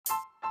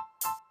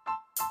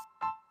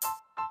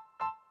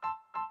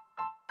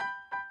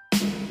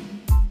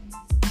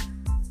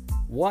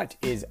What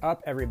is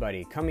up,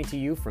 everybody? Coming to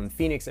you from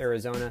Phoenix,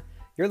 Arizona.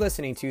 You're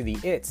listening to the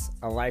It's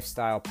a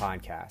Lifestyle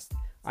podcast.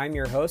 I'm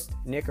your host,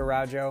 Nick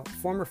Araujo,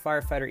 former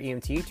firefighter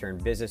EMT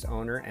turned business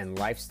owner and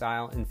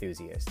lifestyle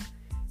enthusiast.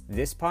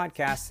 This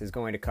podcast is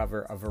going to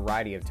cover a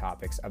variety of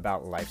topics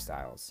about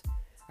lifestyles.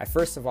 I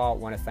first of all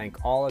want to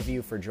thank all of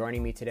you for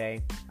joining me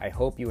today. I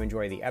hope you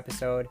enjoy the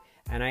episode,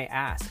 and I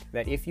ask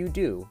that if you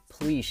do,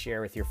 please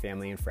share with your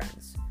family and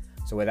friends.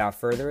 So without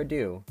further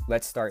ado,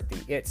 let's start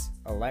the It's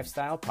a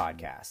Lifestyle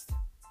podcast.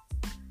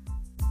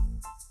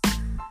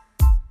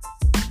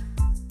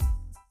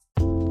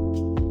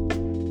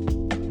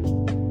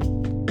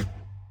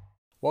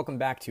 Welcome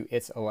back to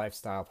It's a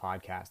Lifestyle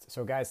podcast.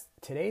 So guys,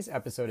 today's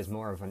episode is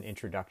more of an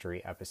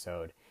introductory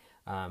episode.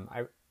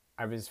 I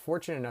was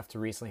fortunate enough to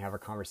recently have a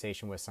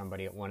conversation with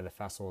somebody at one of the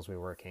festivals we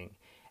were working,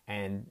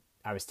 and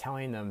I was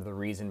telling them the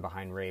reason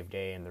behind Rave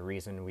Day and the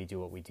reason we do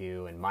what we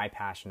do and my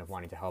passion of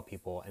wanting to help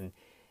people. And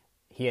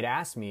he had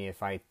asked me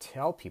if I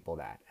tell people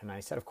that. And I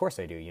said, of course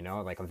I do.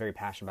 I'm very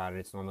passionate about it.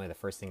 It's normally the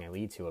first thing I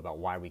lead to about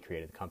why we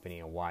created the company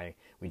and why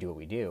we do what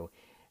we do.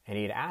 And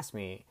he had asked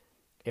me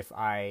if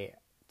I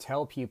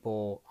tell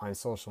people on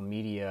social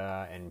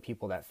media and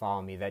people that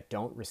follow me that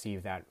don't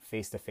receive that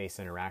face-to-face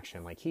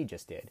interaction like he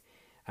just did.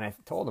 And I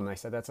told him, I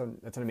said, that's an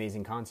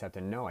amazing concept.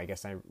 And no, I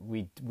guess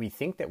we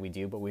think that we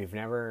do, but we've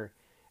never,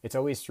 it's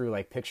always through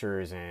like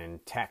pictures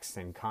and text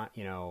and,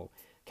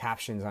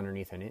 captions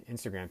underneath an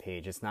Instagram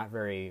page. It's not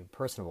very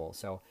personable.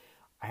 So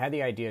I had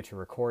the idea to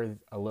record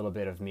a little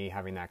bit of me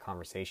having that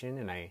conversation,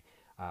 and I'm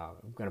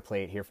going to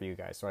play it here for you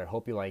guys. So I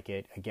hope you like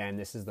it. Again,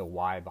 this is the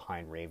why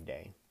behind Rave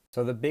Day.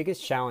 So the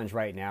biggest challenge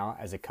right now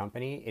as a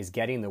company is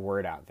getting the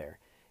word out there.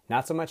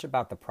 Not so much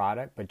about the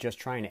product, but just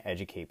trying to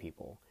educate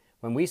people.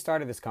 When we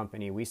started this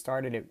company, we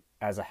started it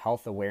as a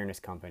health awareness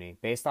company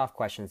based off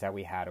questions that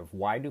we had of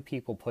why do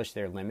people push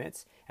their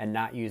limits and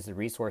not use the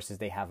resources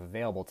they have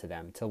available to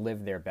them to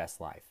live their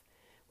best life,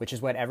 which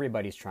is what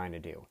everybody's trying to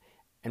do.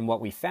 And what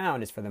we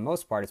found is for the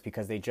most part, it's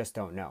because they just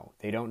don't know.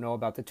 They don't know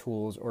about the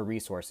tools or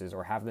resources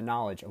or have the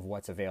knowledge of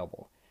what's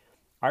available.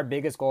 Our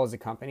biggest goal as a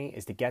company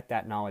is to get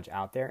that knowledge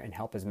out there and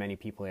help as many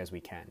people as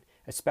we can,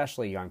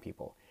 especially young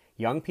people.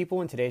 Young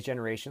people in today's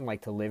generation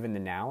like to live in the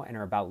now and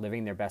are about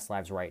living their best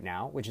lives right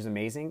now, which is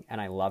amazing, and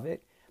I love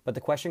it. But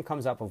the question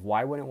comes up of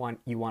why wouldn't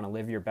you want to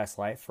live your best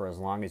life for as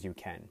long as you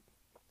can?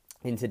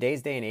 In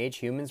today's day and age,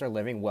 humans are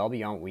living well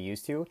beyond what we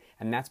used to,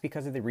 and that's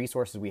because of the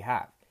resources we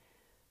have.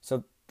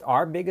 So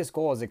our biggest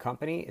goal as a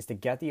company is to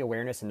get the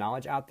awareness and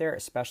knowledge out there,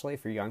 especially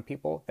for young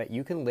people, that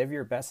you can live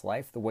your best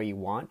life the way you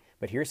want,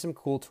 but here's some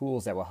cool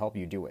tools that will help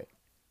you do it.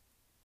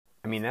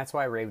 I mean, that's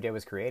why Rave Day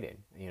was created.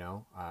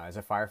 As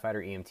a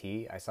firefighter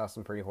EMT, I saw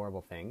some pretty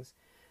horrible things.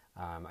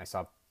 I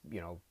saw,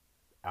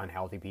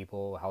 unhealthy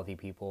people, healthy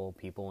people,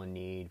 people in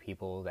need,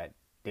 people that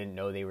didn't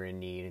know they were in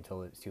need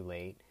until it was too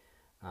late.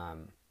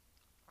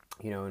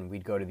 And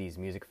we'd go to these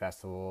music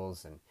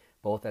festivals, and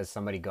both as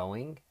somebody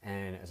going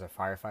and as a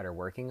firefighter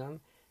working them.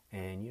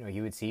 And,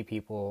 you would see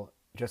people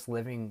just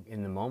living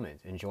in the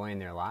moment, enjoying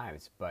their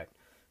lives. But,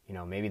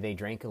 maybe they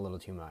drank a little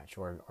too much,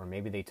 or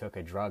maybe they took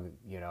a drug,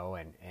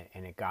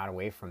 and it got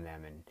away from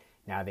them, and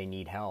now they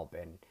need help.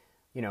 And,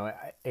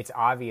 it's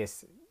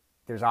obvious,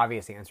 there's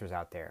obvious answers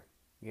out there.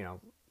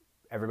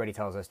 Everybody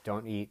tells us,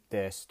 don't eat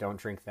this, don't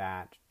drink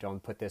that,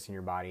 don't put this in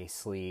your body,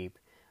 sleep,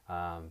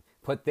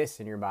 put this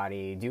in your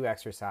body, do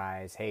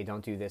exercise. Hey,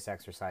 don't do this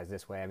exercise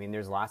this way. I mean,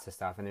 there's lots of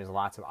stuff, and there's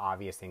lots of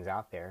obvious things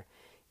out there,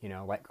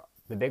 like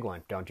the big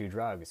one, don't do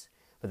drugs.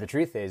 But the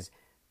truth is,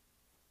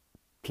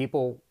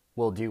 people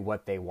will do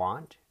what they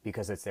want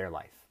because it's their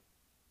life.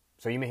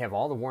 So you may have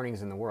all the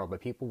warnings in the world, but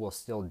people will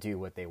still do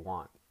what they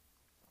want.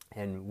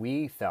 And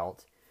we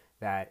felt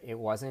that it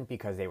wasn't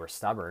because they were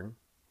stubborn.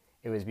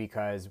 It was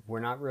because we're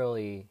not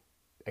really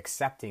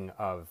accepting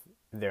of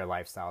their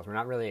lifestyles. We're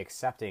not really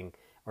accepting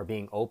or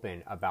being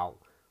open about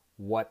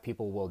what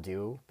people will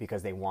do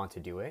because they want to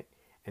do it.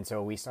 And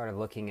so we started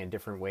looking at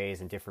different ways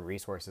and different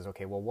resources.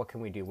 Okay, well, what can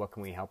we do? What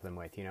can we help them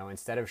with?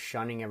 Instead of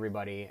shunning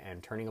everybody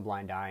and turning a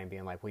blind eye and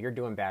being like, well, you're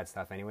doing bad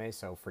stuff anyway,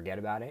 so forget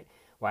about it.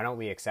 Why don't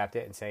we accept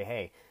it and say,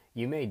 hey,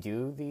 you may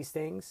do these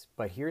things,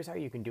 but here's how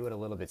you can do it a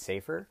little bit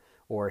safer.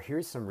 Or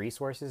here's some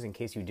resources in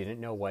case you didn't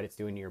know what it's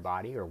doing to your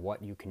body or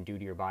what you can do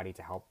to your body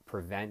to help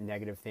prevent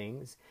negative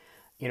things.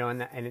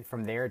 And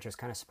from there, it just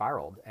kind of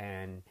spiraled.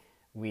 And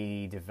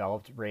we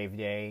developed Rave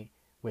Day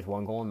with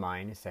one goal in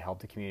mind, is to help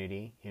the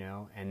community,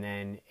 and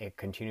then it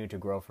continued to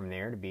grow from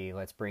there to be,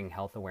 let's bring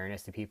health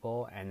awareness to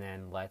people, and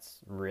then let's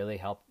really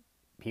help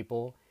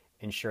people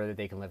ensure that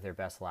they can live their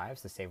best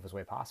lives the safest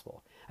way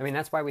possible. I mean,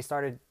 that's why we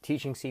started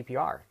teaching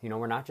CPR.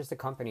 We're not just a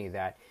company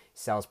that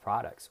sells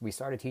products. We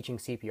started teaching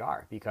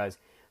CPR because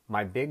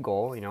my big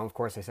goal, of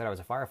course I said I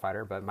was a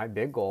firefighter, but my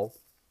big goal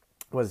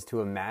was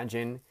to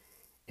imagine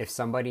if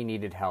somebody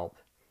needed help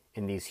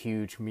in these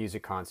huge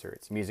music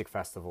concerts, music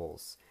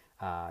festivals,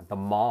 the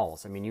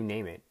malls, I mean, you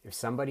name it. If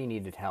somebody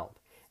needed help,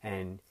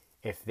 and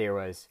if there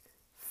was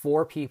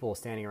 4 people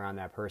standing around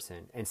that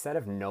person, instead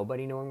of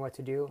nobody knowing what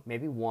to do,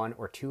 maybe 1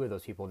 or 2 of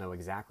those people know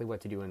exactly what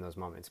to do in those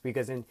moments.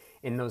 Because in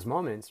those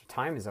moments,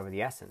 time is of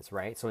the essence,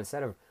 right? So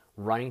instead of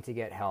running to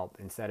get help,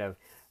 instead of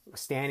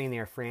standing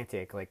there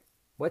frantic, like,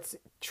 let's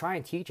try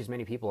and teach as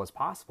many people as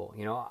possible.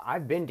 You know,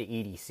 I've been to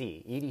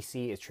EDC.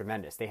 EDC is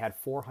tremendous. They had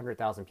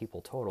 400,000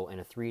 people total in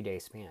a 3-day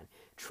span.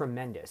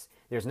 Tremendous.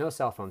 There's no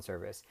cell phone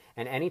service.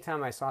 And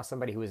anytime I saw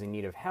somebody who was in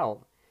need of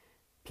help,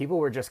 people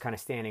were just kind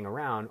of standing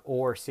around,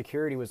 or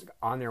security was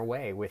on their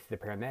way with the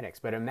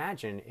paramedics. But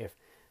imagine if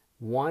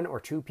 1 or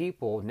 2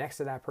 people next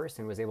to that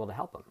person was able to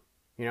help them.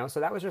 You know, so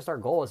that was just our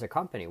goal as a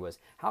company, was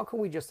how can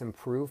we just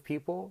improve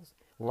people's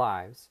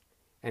lives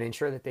and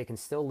ensure that they can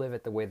still live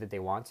it the way that they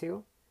want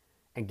to,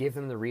 and give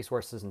them the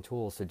resources and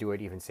tools to do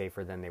it even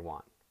safer than they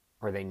want,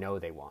 or they know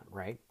they want,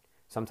 right?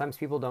 Sometimes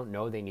people don't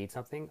know they need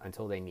something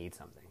until they need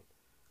something.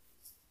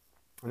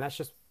 And that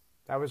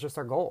was just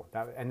our goal.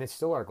 And it's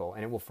still our goal,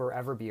 and it will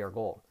forever be our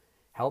goal.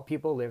 Help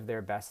people live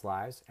their best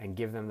lives and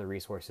give them the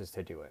resources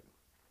to do it.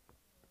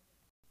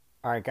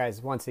 All right,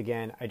 guys, once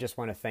again, I just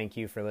want to thank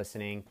you for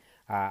listening.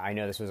 I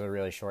know this was a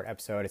really short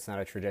episode. It's not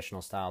a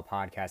traditional style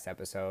podcast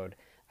episode,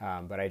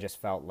 but I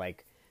just felt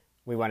like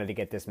we wanted to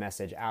get this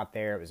message out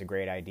there. It was a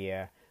great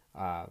idea.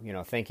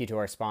 Thank you to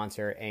our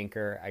sponsor,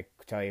 Anchor. I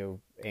tell you,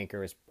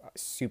 Anchor is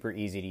super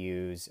easy to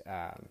use.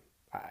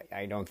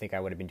 I don't think I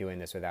would have been doing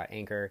this without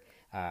Anchor.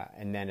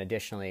 And then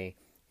additionally,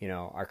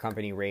 our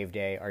company, Rave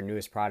Day, our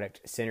newest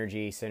product,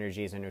 Synergy.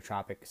 Synergy is a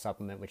nootropic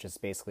supplement, which is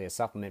basically a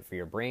supplement for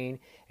your brain.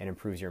 It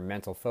improves your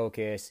mental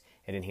focus.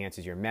 It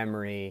enhances your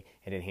memory.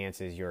 It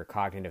enhances your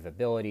cognitive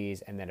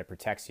abilities, and then it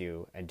protects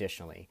you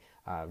additionally.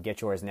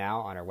 Get yours now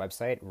on our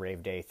website,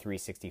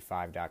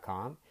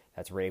 raveday365.com.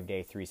 That's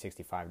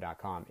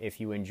raveday365.com. If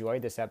you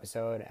enjoyed this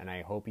episode, and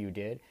I hope you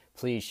did,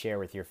 please share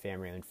with your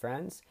family and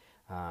friends.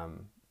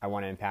 I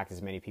want to impact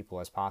as many people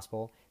as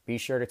possible. Be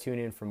sure to tune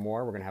in for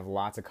more. We're going to have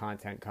lots of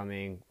content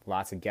coming,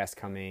 lots of guests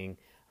coming.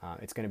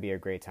 It's going to be a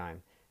great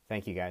time.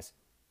 Thank you, guys.